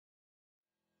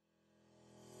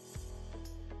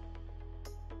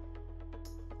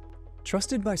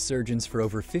Trusted by surgeons for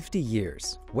over 50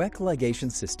 years, Weck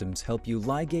ligation systems help you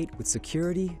ligate with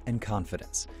security and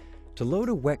confidence. To load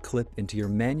a Weck clip into your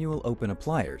manual open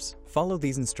appliers, follow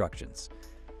these instructions.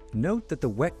 Note that the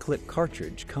Weck clip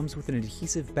cartridge comes with an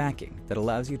adhesive backing that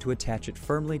allows you to attach it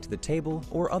firmly to the table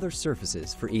or other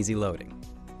surfaces for easy loading.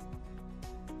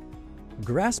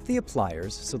 Grasp the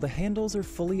appliers so the handles are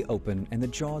fully open and the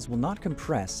jaws will not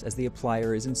compress as the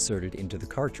applier is inserted into the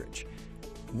cartridge.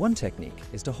 One technique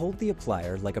is to hold the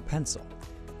applier like a pencil.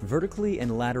 Vertically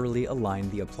and laterally align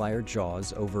the applier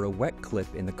jaws over a Weck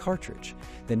clip in the cartridge,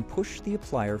 then push the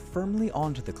applier firmly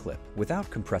onto the clip without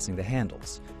compressing the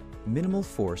handles. Minimal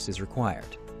force is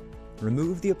required.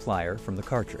 Remove the applier from the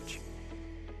cartridge.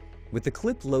 With the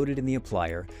clip loaded in the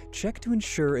applier, check to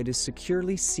ensure it is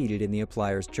securely seated in the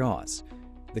applier's jaws.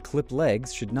 The clip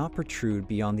legs should not protrude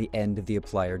beyond the end of the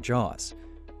applier jaws.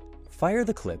 Fire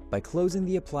the clip by closing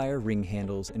the applier ring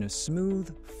handles in a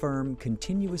smooth, firm,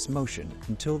 continuous motion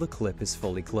until the clip is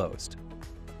fully closed.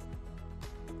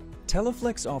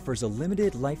 Teleflex offers a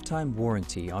limited lifetime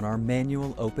warranty on our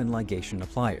manual open ligation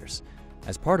appliers.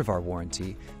 As part of our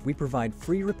warranty, we provide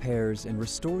free repairs and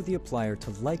restore the applier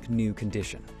to like-new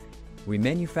condition. We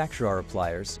manufacture our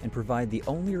appliers and provide the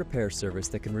only repair service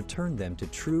that can return them to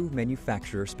true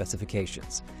manufacturer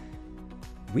specifications.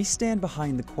 We stand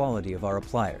behind the quality of our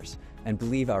appliers and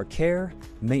believe our care,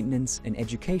 maintenance, and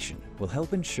education will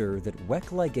help ensure that Weck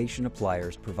ligation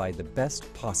appliers provide the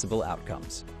best possible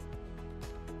outcomes.